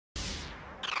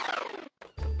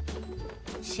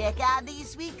Check out these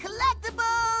sweet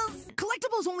collectibles!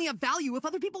 Collectibles only have value if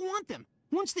other people want them.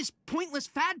 Once this pointless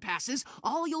fad passes,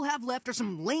 all you'll have left are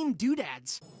some lame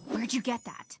doodads. Where'd you get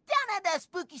that? Down at that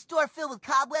spooky store filled with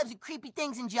cobwebs and creepy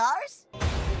things in jars?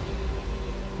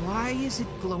 Why is it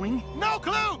glowing? No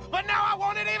clue, but now I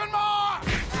want it even more!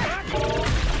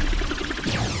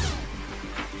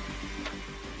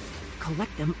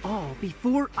 Collect them all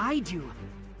before I do.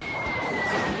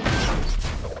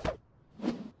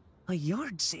 A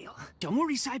yard sale. Don't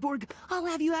worry, Cyborg. I'll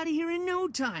have you out of here in no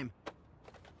time.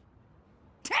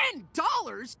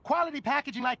 $10? Quality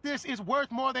packaging like this is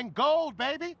worth more than gold,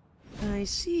 baby. I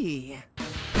see.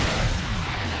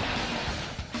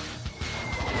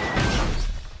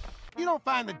 You don't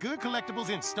find the good collectibles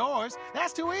in stores.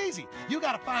 That's too easy. You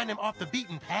gotta find them off the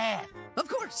beaten path. Of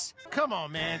course. Come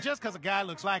on, man. Just because a guy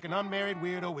looks like an unmarried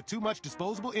weirdo with too much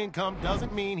disposable income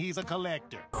doesn't mean he's a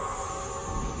collector.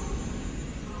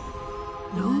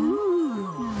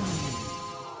 Ooh.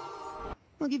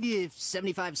 I'll give you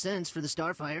 75 cents for the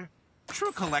Starfire.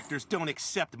 True collectors don't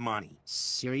accept money.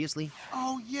 Seriously?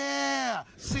 Oh, yeah.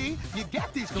 See? You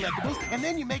get these collectibles, and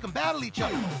then you make them battle each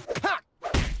other. Ha!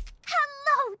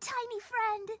 Hello, tiny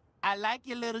friend. I like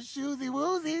your little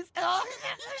shoesy-woozies. Oh.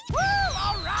 Woo!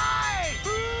 All right!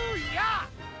 Boo-yah!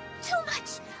 Too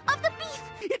much of the beef.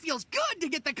 It feels good to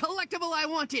get the collectible I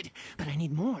wanted, but I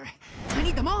need more. I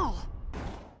need them all.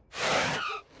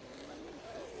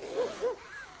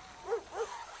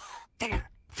 There.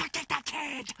 Forget that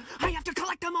kid. I have to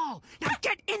collect them all. Now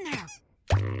get in there.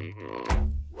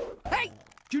 Hey!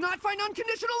 Do not find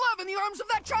unconditional love in the arms of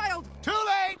that child. Too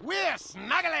late. We're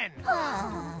snuggling.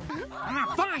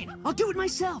 Fine. I'll do it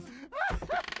myself.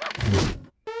 I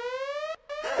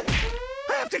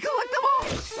have to collect them all.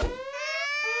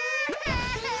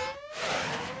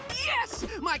 Yes!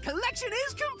 My collection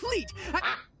is complete.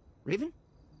 Raven?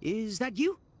 Is that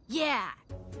you? Yeah.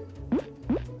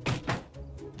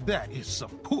 That is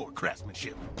some poor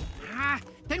craftsmanship.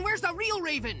 Then where's the real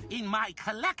Raven? In my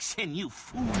collection, you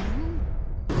fool.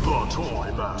 The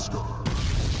Toy Master.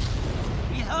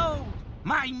 Behold,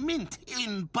 my mint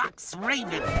in box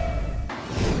Raven.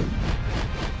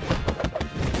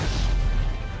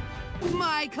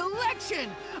 My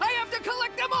collection! I have to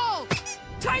collect them all!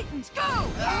 Titans, go!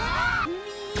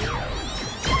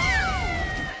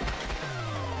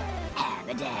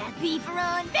 Abadab,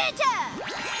 beefaroo, adventure!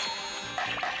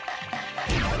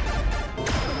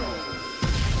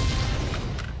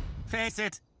 Face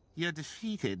it, you're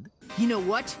defeated. You know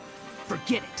what?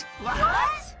 Forget it.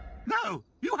 What? No,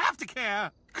 you have to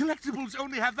care. Collectibles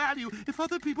only have value if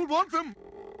other people want them.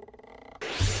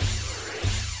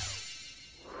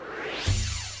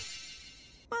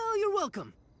 Well, you're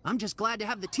welcome. I'm just glad to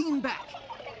have the team back.